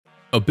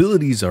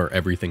Abilities are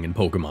everything in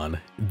Pokemon.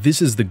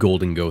 This is the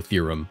Golden Go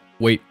theorem.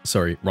 Wait,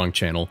 sorry, wrong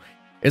channel.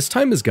 As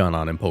time has gone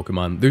on in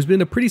Pokemon, there's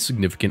been a pretty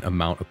significant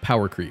amount of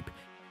power creep.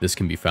 This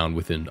can be found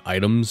within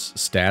items,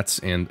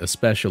 stats, and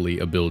especially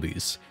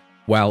abilities.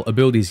 While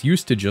abilities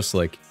used to just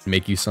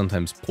make you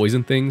sometimes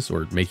poison things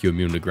or make you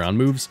immune to ground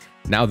moves,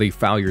 now they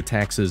foul your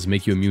taxes,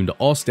 make you immune to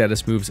all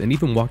status moves, and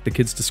even walk the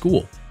kids to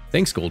school.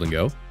 Thanks, Golden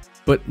Go.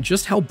 But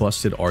just how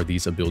busted are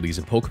these abilities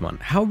in Pokemon?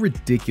 How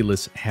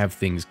ridiculous have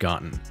things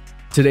gotten?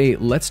 Today,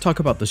 let's talk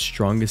about the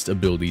strongest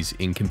abilities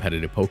in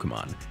competitive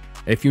Pokemon.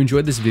 If you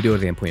enjoyed this video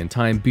at any point in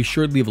time, be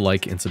sure to leave a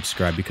like and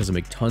subscribe because I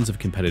make tons of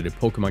competitive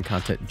Pokemon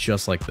content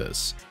just like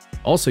this.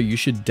 Also, you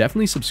should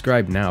definitely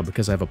subscribe now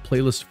because I have a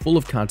playlist full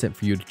of content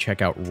for you to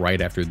check out right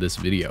after this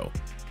video.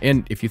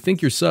 And if you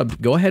think you're subbed,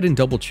 go ahead and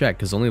double check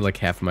because only like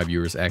half of my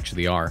viewers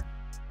actually are.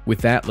 With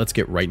that, let's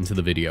get right into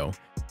the video.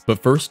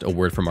 But first, a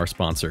word from our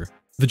sponsor,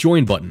 the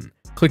join button.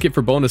 Click it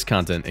for bonus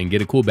content and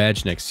get a cool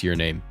badge next to your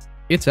name.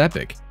 It's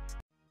epic.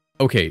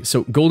 Okay,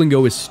 so Golden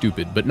Go is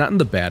stupid, but not in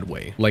the bad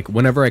way. Like,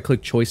 whenever I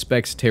click Choice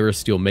Specs, Terra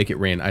Steel, Make It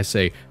Rain, I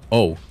say,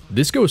 oh,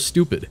 this goes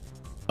stupid.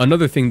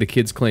 Another thing the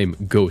kids claim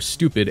go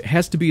stupid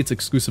has to be its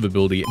exclusive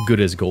ability,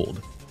 Good as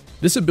Gold.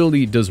 This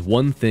ability does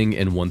one thing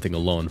and one thing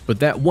alone, but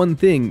that one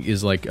thing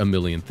is like a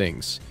million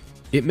things.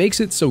 It makes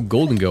it so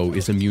Golden Go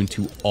is immune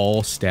to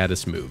all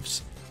status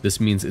moves.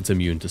 This means it's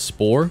immune to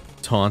Spore,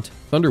 Taunt,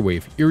 Thunder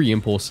Wave, Eerie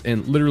Impulse,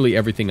 and literally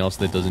everything else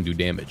that doesn't do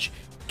damage.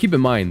 Keep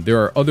in mind,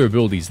 there are other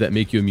abilities that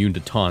make you immune to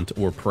Taunt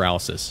or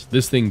Paralysis.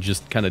 This thing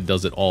just kinda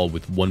does it all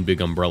with one big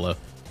umbrella.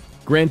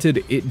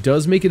 Granted, it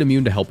does make it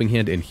immune to Helping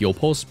Hand and Heal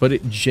Pulse, but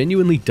it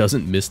genuinely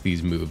doesn't miss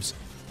these moves.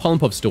 Pollen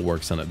Puff still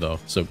works on it though,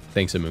 so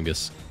thanks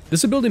Amoonguss.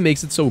 This ability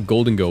makes it so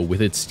Golden Go,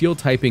 with its Steel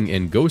typing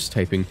and Ghost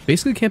typing,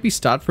 basically can't be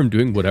stopped from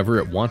doing whatever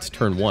it wants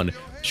turn 1,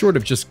 short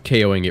of just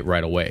KOing it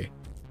right away.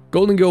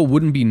 Golden Go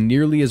wouldn't be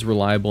nearly as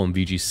reliable in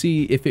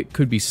VGC if it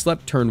could be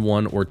slept turn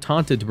 1 or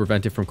taunted to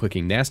prevent it from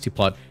clicking Nasty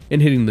Plot and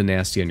hitting the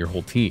Nasty on your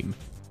whole team.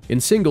 In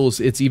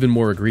singles, it's even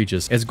more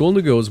egregious, as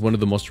Golden Go is one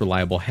of the most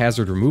reliable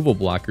hazard removal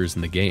blockers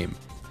in the game.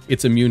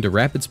 It's immune to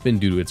Rapid Spin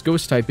due to its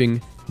Ghost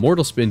typing,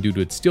 Mortal Spin due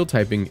to its Steel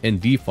typing,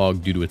 and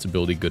Defog due to its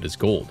ability Good as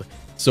Gold.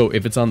 So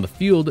if it's on the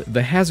field,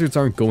 the hazards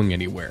aren't going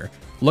anywhere.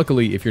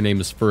 Luckily, if your name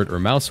is Furt or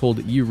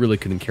Mousehold, you really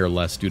couldn't care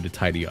less due to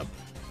Tidy Up.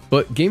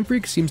 But Game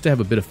Freak seems to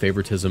have a bit of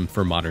favoritism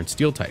for modern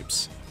Steel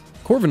types.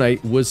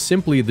 Corviknight was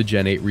simply the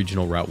Gen 8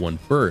 Regional Route 1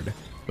 bird,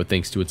 but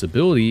thanks to its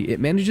ability, it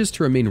manages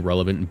to remain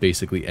relevant in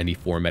basically any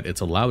format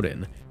it's allowed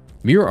in.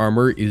 Mirror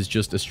Armor is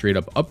just a straight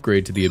up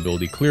upgrade to the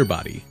ability Clear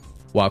Body.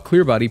 While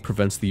Clear Body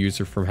prevents the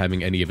user from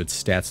having any of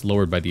its stats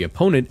lowered by the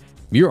opponent,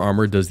 Mirror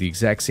Armor does the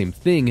exact same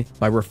thing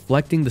by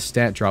reflecting the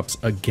stat drops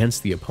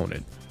against the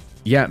opponent.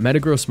 Yeah,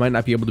 Metagross might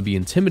not be able to be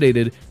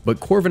intimidated, but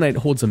Corviknight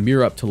holds a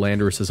mirror up to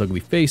Landorus' ugly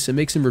face and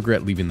makes him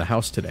regret leaving the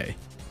house today.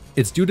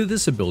 It's due to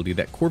this ability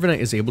that Corviknight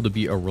is able to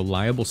be a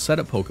reliable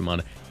setup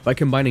Pokemon by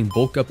combining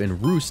Bulk Up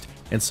and Roost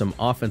and some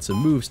offensive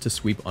moves to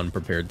sweep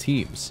unprepared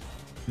teams.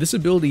 This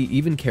ability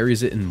even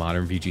carries it in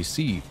modern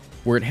VGC,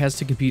 where it has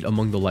to compete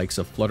among the likes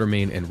of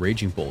Fluttermane and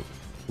Raging Bolt.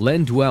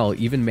 Len Dwell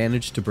even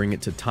managed to bring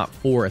it to top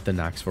 4 at the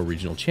Knoxville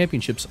Regional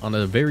Championships on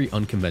a very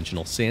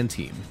unconventional sand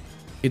team.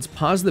 Its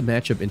positive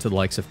matchup into the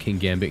likes of King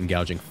Gambit and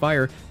Gouging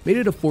Fire made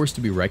it a force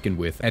to be reckoned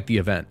with at the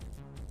event.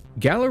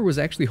 Galar was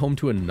actually home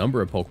to a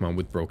number of Pokemon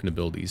with broken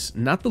abilities,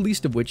 not the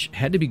least of which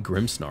had to be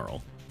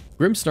Grimmsnarl.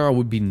 Grimmsnarl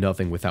would be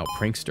nothing without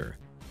Prankster.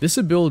 This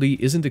ability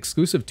isn't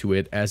exclusive to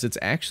it, as it's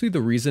actually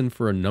the reason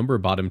for a number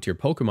of bottom tier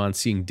Pokemon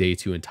seeing Day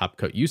 2 and Top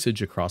Cut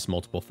usage across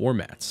multiple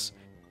formats.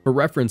 For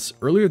reference,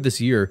 earlier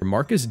this year,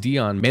 Marcus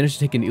Dion managed to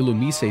take an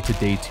Illumise to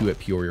Day 2 at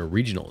Peoria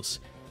Regionals.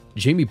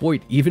 Jamie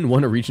Boyd even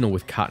won a regional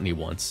with Cottony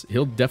once.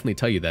 He'll definitely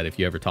tell you that if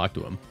you ever talk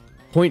to him.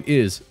 Point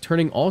is,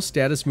 turning all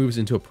status moves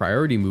into a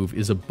priority move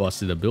is a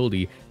busted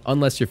ability,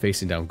 unless you're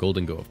facing down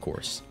Golden Go, of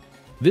course.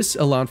 This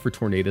allowed for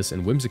Tornadus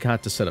and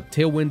Whimsicott to set up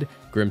Tailwind,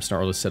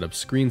 Grimmsnarl to set up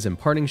Screens and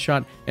Parting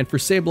Shot, and for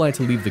Sableye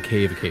to leave the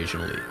cave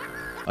occasionally.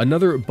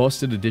 Another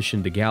busted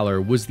addition to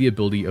Galar was the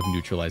ability of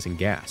neutralizing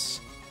gas.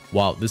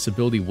 While this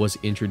ability was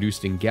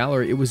introduced in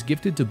Galar, it was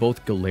gifted to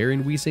both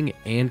Galarian Weezing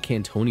and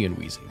Cantonian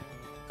Weezing.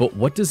 But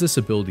what does this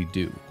ability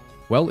do?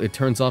 Well, it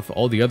turns off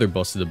all the other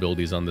busted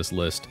abilities on this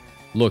list.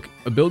 Look,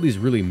 abilities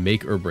really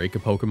make or break a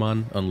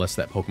Pokemon, unless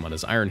that Pokemon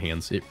is Iron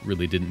Hands. It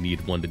really didn't need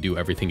one to do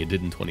everything it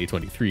did in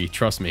 2023,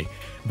 trust me.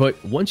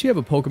 But once you have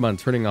a Pokemon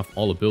turning off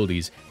all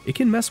abilities, it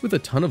can mess with a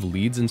ton of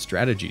leads and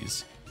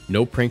strategies.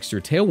 No Prankster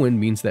Tailwind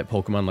means that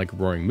Pokemon like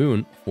Roaring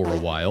Moon, for a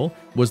while,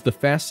 was the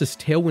fastest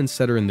Tailwind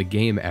setter in the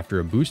game after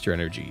a booster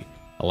energy,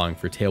 allowing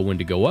for Tailwind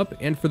to go up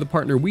and for the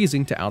partner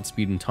Weezing to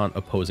outspeed and taunt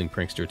opposing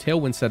Prankster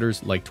Tailwind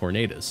setters like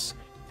Tornadus.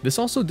 This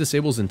also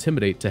disables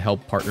Intimidate to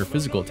help partner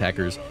physical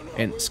attackers,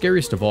 and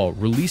scariest of all,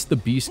 release the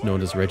beast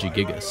known as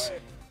Regigigas.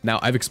 Now,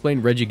 I've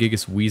explained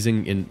Regigigas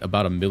Weezing in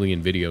about a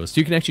million videos, so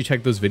you can actually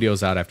check those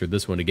videos out after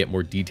this one to get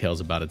more details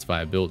about its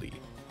viability.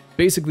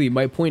 Basically,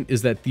 my point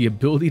is that the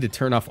ability to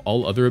turn off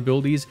all other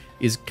abilities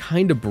is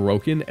kinda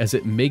broken, as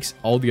it makes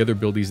all the other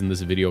abilities in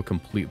this video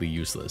completely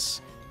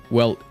useless.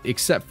 Well,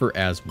 except for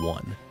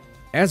As-1.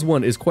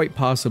 As-1 is quite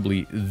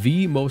possibly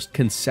the most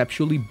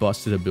conceptually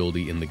busted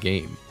ability in the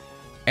game.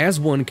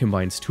 As-1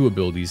 combines two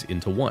abilities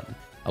into one,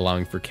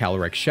 allowing for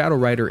Calyrex Shadow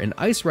Rider and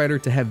Ice Rider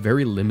to have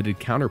very limited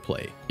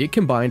counterplay. It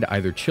combined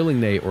either Chilling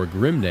Neigh or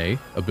Grim Neigh,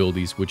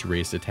 abilities which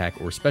raised attack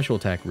or special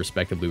attack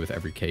respectively with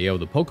every KO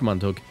the Pokemon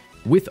took,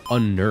 with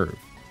Unnerve.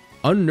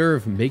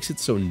 Unnerve makes it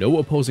so no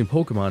opposing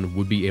Pokemon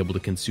would be able to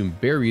consume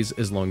berries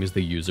as long as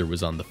the user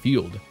was on the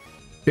field.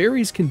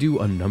 Berries can do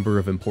a number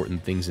of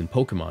important things in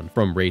Pokemon,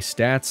 from raise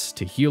stats,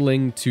 to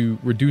healing, to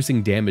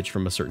reducing damage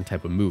from a certain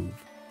type of move.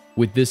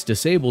 With this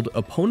disabled,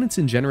 opponents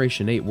in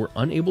Generation 8 were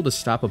unable to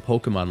stop a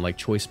Pokemon like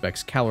Choice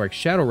Spec's Calyrex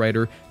Shadow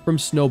Rider from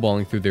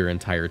snowballing through their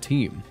entire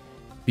team.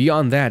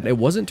 Beyond that, it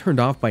wasn't turned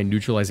off by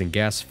neutralizing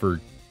gas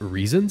for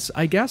reasons,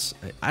 I guess?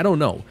 I don't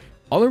know.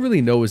 All I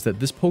really know is that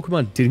this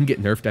Pokemon didn't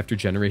get nerfed after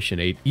Generation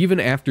 8,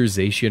 even after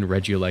Zacian,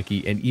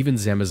 Regieleki, and even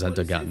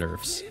Zamazenta got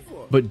nerfs.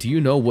 But do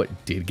you know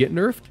what did get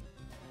nerfed?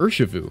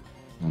 Urshifu.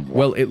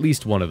 Well, at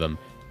least one of them.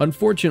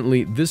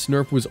 Unfortunately, this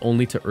nerf was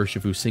only to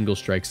Urshifu's Single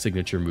Strike's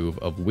signature move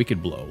of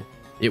Wicked Blow.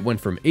 It went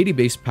from 80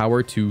 base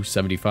power to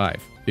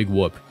 75. Big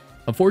whoop.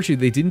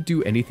 Unfortunately, they didn't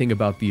do anything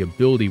about the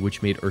ability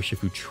which made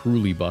Urshifu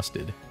truly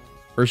busted.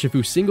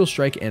 Urshifu's Single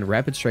Strike and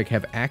Rapid Strike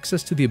have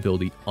access to the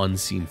ability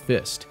Unseen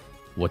Fist.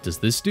 What does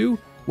this do?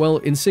 Well,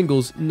 in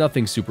singles,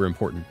 nothing super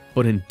important,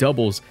 but in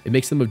doubles, it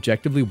makes them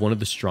objectively one of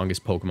the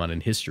strongest Pokemon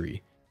in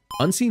history.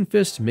 Unseen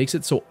Fist makes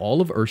it so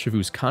all of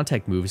Urshifu's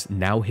contact moves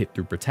now hit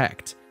through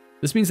Protect.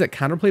 This means that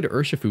counterplay to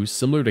Urshifu,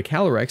 similar to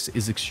Calyrex,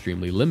 is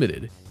extremely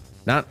limited.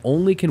 Not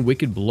only can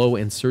Wicked Blow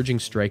and Surging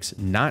Strikes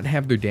not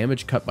have their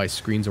damage cut by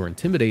screens or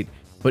Intimidate,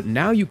 but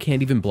now you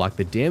can't even block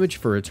the damage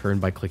for a turn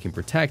by clicking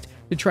Protect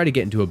to try to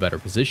get into a better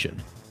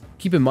position.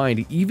 Keep in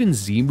mind, even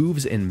Z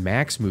moves and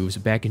Max moves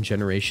back in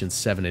Generations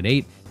 7 and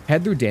 8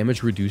 had their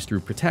damage reduced through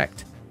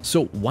Protect.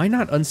 So why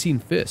not Unseen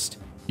Fist?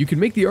 You could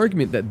make the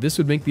argument that this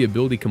would make the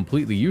ability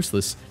completely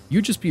useless,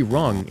 you'd just be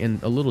wrong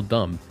and a little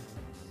dumb.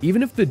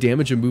 Even if the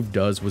damage a move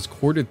does was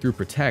corded through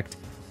Protect,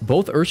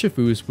 both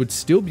Urshifus would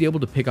still be able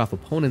to pick off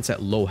opponents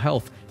at low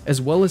health,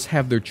 as well as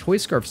have their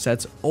Choice Scarf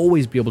sets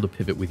always be able to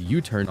pivot with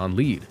U-turn on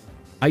lead.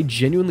 I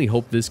genuinely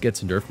hope this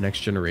gets nerfed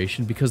next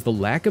generation because the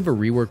lack of a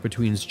rework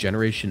between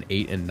Generation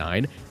 8 and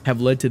 9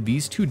 have led to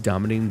these two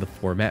dominating the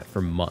format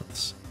for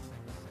months.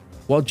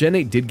 While Gen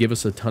 8 did give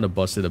us a ton of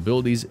busted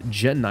abilities,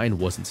 Gen 9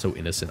 wasn't so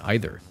innocent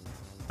either.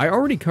 I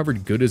already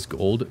covered Good as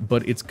Gold,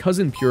 but its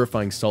cousin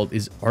Purifying Salt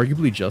is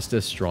arguably just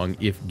as strong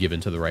if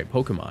given to the right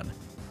Pokemon.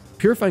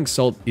 Purifying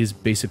Salt is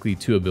basically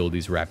two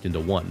abilities wrapped into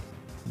one.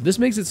 This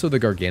makes it so the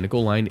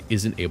Garganacl line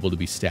isn't able to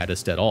be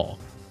statused at all.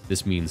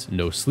 This means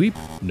no sleep,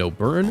 no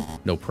burn,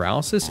 no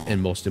paralysis,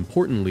 and most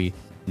importantly,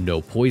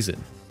 no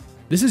poison.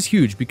 This is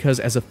huge because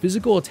as a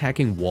physical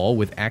attacking wall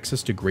with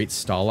access to great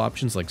stall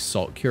options like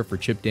Salt Cure for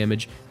chip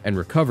damage and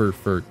Recover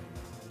for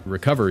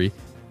recovery,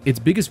 its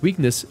biggest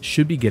weakness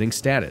should be getting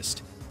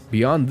statused.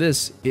 Beyond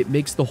this, it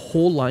makes the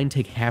whole line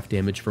take half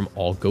damage from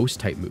all ghost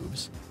type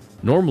moves.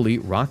 Normally,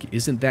 Rock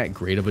isn't that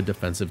great of a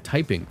defensive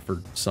typing.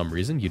 For some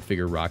reason, you'd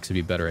figure Rocks would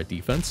be better at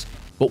defense,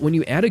 but when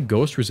you add a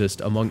Ghost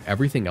Resist among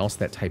everything else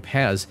that type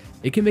has,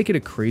 it can make it a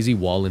crazy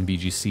wall in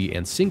BGC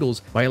and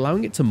singles by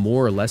allowing it to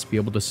more or less be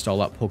able to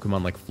stall out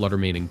Pokemon like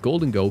Fluttermane and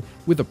Goldengo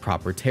with a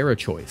proper Terra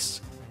choice.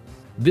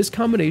 This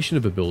combination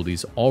of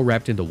abilities, all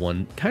wrapped into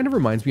one, kind of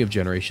reminds me of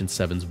Generation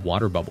 7's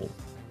Water Bubble.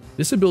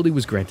 This ability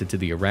was granted to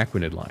the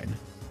Araquanid line.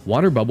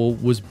 Water Bubble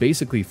was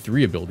basically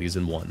three abilities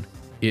in one.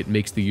 It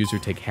makes the user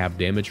take half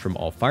damage from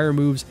all fire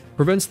moves,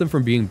 prevents them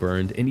from being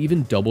burned, and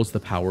even doubles the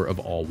power of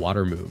all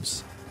water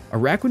moves.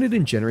 Araquanid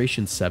in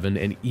Generation 7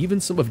 and even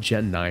some of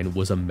Gen 9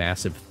 was a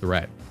massive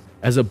threat.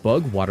 As a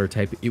bug water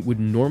type, it would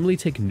normally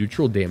take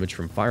neutral damage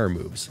from fire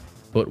moves,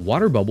 but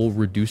Water Bubble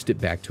reduced it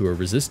back to a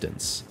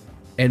resistance.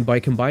 And by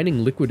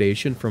combining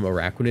Liquidation from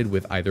Araquanid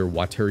with either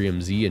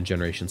Waterium Z in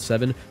Generation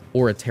 7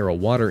 or a Terra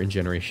Water in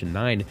Generation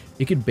 9,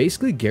 it could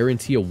basically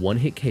guarantee a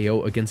one-hit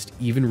KO against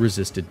even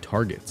resisted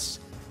targets.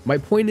 My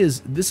point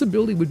is, this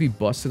ability would be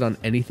busted on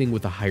anything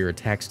with a higher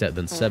attack stat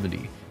than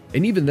 70,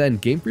 and even then,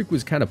 Game Freak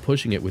was kind of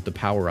pushing it with the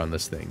power on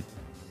this thing.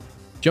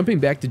 Jumping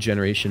back to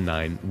Generation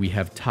 9, we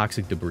have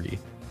Toxic Debris.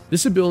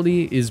 This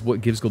ability is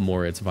what gives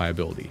Glimmora its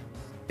viability.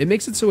 It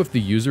makes it so if the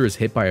user is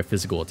hit by a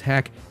physical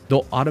attack,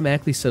 they'll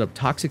automatically set up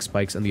toxic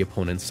spikes on the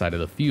opponent's side of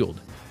the field.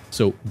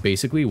 So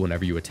basically,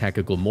 whenever you attack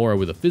a Glimmora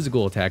with a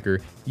physical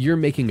attacker, you're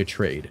making a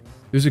trade.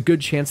 There's a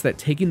good chance that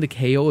taking the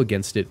KO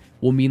against it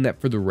will mean that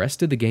for the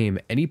rest of the game,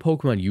 any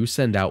Pokemon you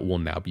send out will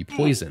now be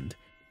poisoned.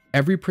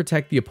 Every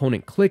Protect the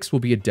opponent clicks will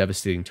be a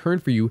devastating turn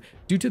for you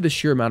due to the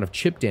sheer amount of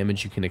chip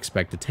damage you can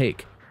expect to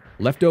take.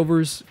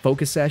 Leftovers,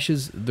 Focus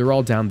Sashes, they're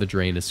all down the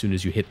drain as soon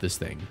as you hit this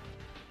thing.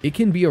 It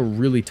can be a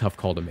really tough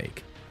call to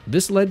make.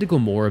 This led to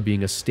Glimmora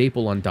being a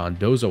staple on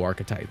Dondozo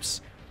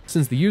archetypes.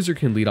 Since the user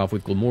can lead off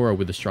with Glimmora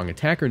with a strong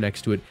attacker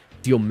next to it,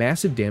 deal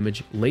massive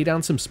damage, lay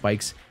down some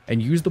spikes,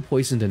 and use the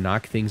poison to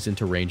knock things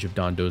into range of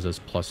Dondozo's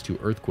 +2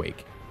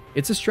 Earthquake.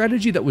 It's a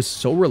strategy that was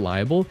so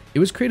reliable, it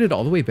was created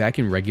all the way back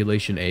in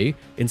Regulation A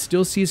and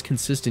still sees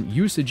consistent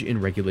usage in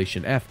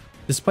Regulation F,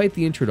 despite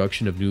the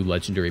introduction of new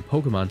legendary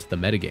Pokemon to the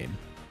metagame.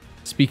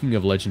 Speaking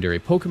of legendary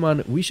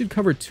Pokemon, we should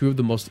cover two of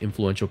the most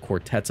influential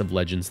quartets of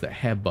legends that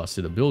have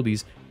busted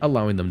abilities,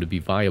 allowing them to be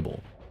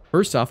viable.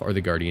 First off are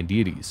the Guardian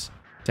Deities,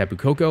 Tapu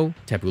Koko,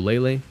 Tapu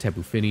Lele,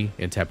 Tapu Fini,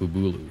 and Tapu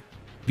Bulu.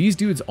 These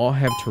dudes all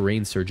have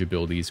terrain surge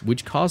abilities,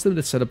 which cause them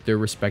to set up their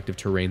respective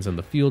terrains on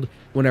the field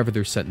whenever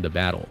they're sent into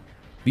battle.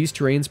 These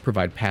terrains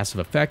provide passive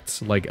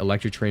effects, like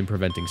Electric Terrain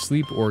preventing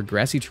sleep or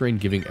Grassy Terrain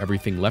giving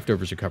everything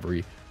leftovers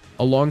recovery,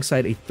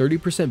 alongside a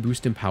 30%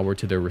 boost in power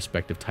to their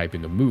respective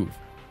typing of move.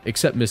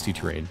 Except Misty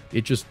Terrain,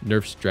 it just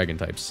nerfs Dragon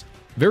types.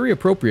 Very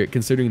appropriate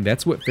considering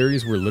that's what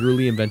fairies were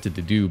literally invented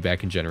to do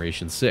back in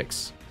Generation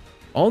 6.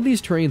 All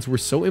these terrains were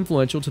so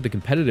influential to the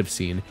competitive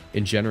scene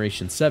in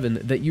Generation 7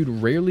 that you'd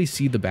rarely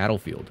see the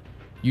battlefield.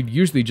 You'd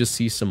usually just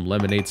see some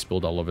lemonade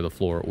spilled all over the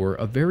floor or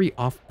a very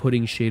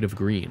off-putting shade of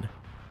green.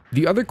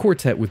 The other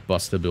quartet with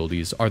bust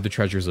abilities are the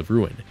Treasures of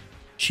Ruin,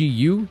 Chi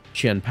Yu,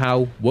 Qian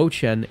Pao, Wo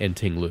Chen, and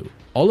Ting Lu.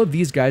 All of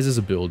these guys'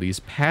 abilities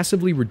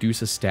passively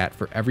reduce a stat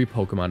for every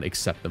Pokemon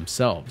except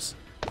themselves.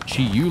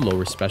 Chi Yu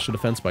lowers special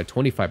defense by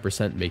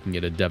 25%, making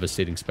it a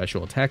devastating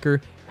special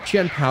attacker.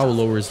 Qian Pao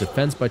lowers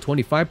defense by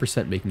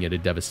 25%, making it a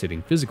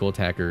devastating physical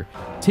attacker.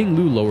 Ting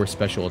Lu lowers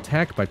special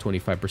attack by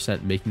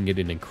 25%, making it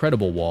an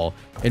incredible wall.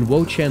 And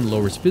Wo Chen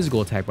lowers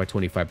physical attack by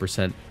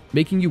 25%,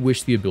 making you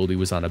wish the ability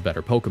was on a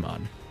better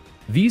Pokemon.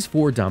 These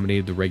four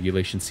dominated the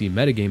Regulation C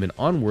metagame and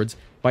onwards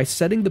by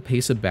setting the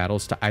pace of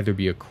battles to either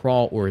be a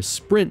crawl or a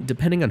sprint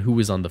depending on who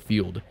was on the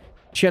field.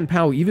 Qian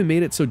Pao even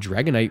made it so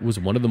Dragonite was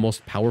one of the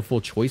most powerful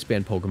Choice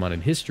Band Pokemon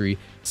in history,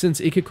 since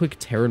it could click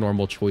Terra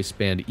Normal Choice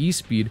Band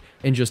E-Speed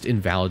and just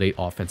invalidate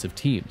offensive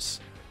teams.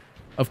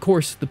 Of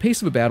course, the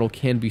pace of a battle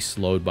can be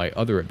slowed by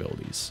other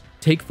abilities.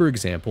 Take for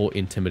example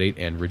Intimidate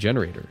and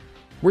Regenerator.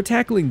 We're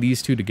tackling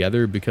these two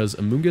together because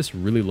Amoonguss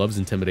really loves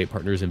Intimidate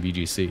partners in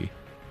VGC.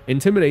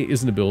 Intimidate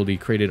is an ability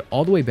created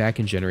all the way back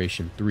in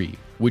Generation 3,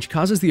 which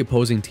causes the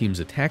opposing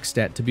team's attack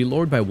stat to be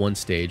lowered by one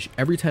stage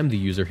every time the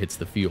user hits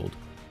the field.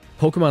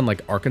 Pokemon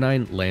like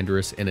Arcanine,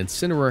 Landorus, and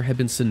Incineroar have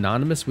been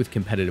synonymous with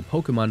competitive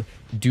Pokemon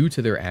due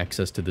to their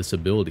access to this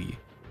ability.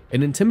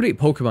 An Intimidate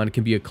Pokemon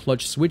can be a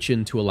clutch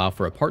switch-in to allow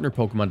for a partner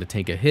Pokemon to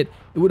tank a hit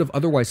it would have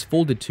otherwise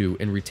folded to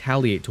and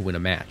retaliate to win a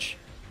match.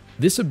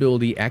 This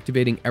ability,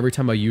 activating every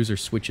time a user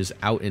switches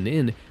out and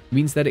in,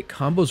 means that it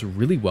combos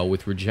really well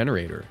with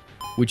Regenerator,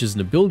 which is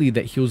an ability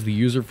that heals the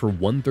user for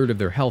 1/3 of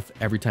their health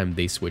every time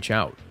they switch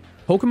out.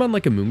 Pokemon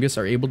like Amoonguss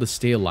are able to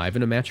stay alive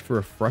in a match for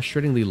a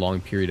frustratingly long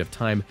period of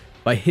time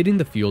by hitting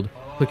the field,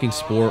 clicking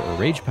Spore or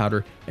Rage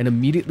Powder, and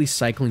immediately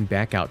cycling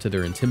back out to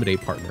their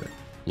Intimidate partner,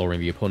 lowering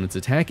the opponent's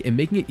attack and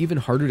making it even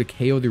harder to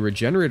KO the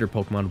Regenerator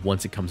Pokemon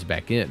once it comes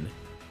back in.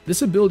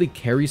 This ability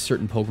carries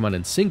certain Pokemon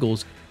in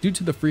singles due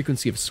to the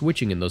frequency of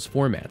switching in those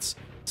formats,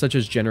 such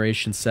as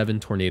Generation 7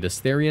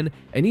 Tornadus Therian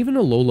and even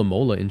Alola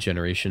Mola in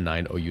Generation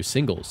 9 OU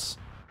singles.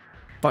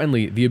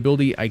 Finally, the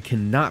ability I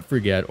cannot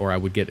forget or I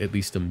would get at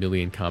least a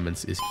million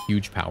comments is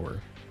Huge Power.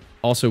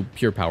 Also,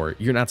 Pure Power,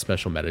 you're not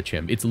special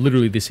Medicham, it's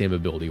literally the same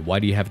ability, why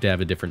do you have to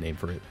have a different name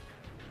for it?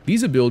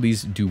 These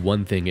abilities do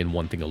one thing and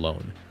one thing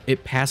alone.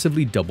 It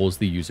passively doubles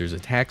the user's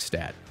attack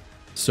stat.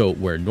 So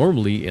where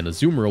normally an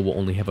Azumarill will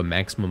only have a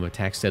maximum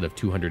attack stat of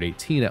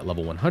 218 at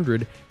level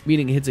 100,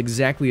 meaning it hits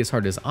exactly as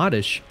hard as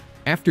Oddish,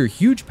 after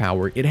Huge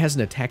Power it has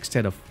an attack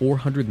stat of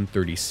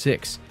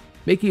 436,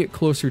 making it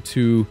closer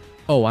to,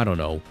 oh I don't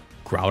know,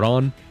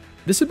 Groudon?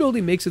 This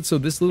ability makes it so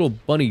this little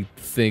bunny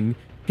thing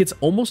hits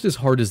almost as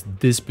hard as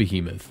this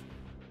behemoth.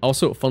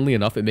 Also, funnily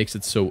enough, it makes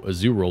it so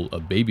Azurill, a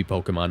baby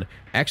Pokemon,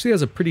 actually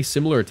has a pretty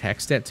similar attack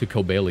stat to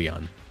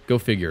Cobalion. Go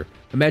figure.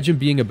 Imagine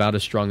being about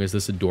as strong as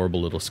this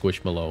adorable little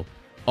Squishmallow.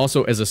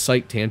 Also, as a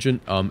side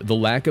tangent, the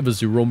lack of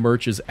Azurill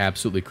merch is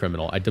absolutely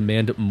criminal. I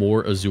demand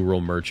more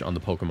Azurill merch on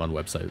the Pokemon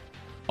website.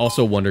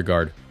 Also, Wonder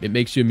Guard. It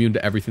makes you immune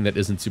to everything that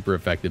isn't super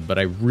effective, but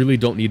I really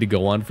don't need to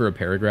go on for a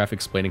paragraph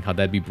explaining how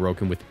that'd be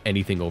broken with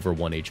anything over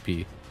 1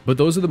 HP. But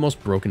those are the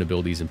most broken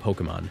abilities in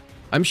Pokemon.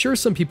 I'm sure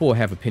some people will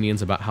have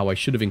opinions about how I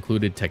should have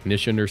included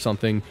Technician or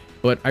something,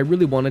 but I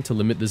really wanted to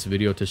limit this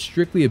video to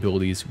strictly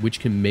abilities which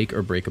can make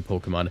or break a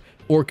Pokemon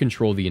or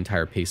control the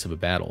entire pace of a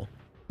battle.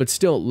 But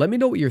still, let me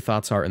know what your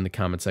thoughts are in the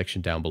comment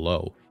section down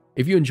below.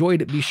 If you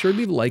enjoyed, be sure to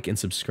leave a like and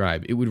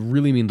subscribe, it would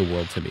really mean the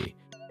world to me.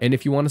 And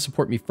if you want to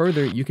support me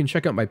further, you can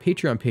check out my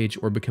Patreon page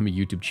or become a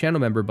YouTube channel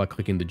member by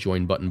clicking the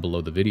join button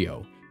below the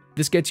video.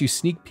 This gets you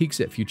sneak peeks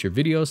at future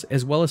videos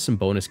as well as some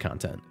bonus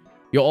content.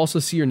 You'll also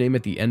see your name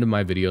at the end of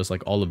my videos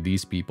like all of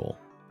these people.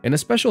 And a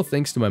special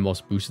thanks to my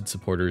most boosted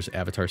supporters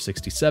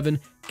Avatar67,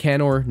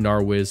 Canor,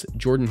 Narwiz,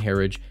 Jordan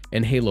Harridge,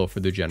 and Halo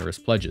for their generous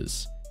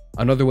pledges.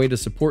 Another way to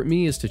support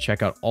me is to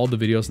check out all the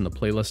videos in the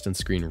playlist on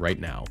screen right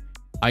now.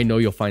 I know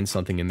you'll find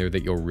something in there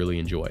that you'll really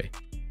enjoy.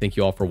 Thank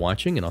you all for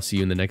watching, and I'll see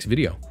you in the next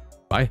video.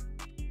 Bye.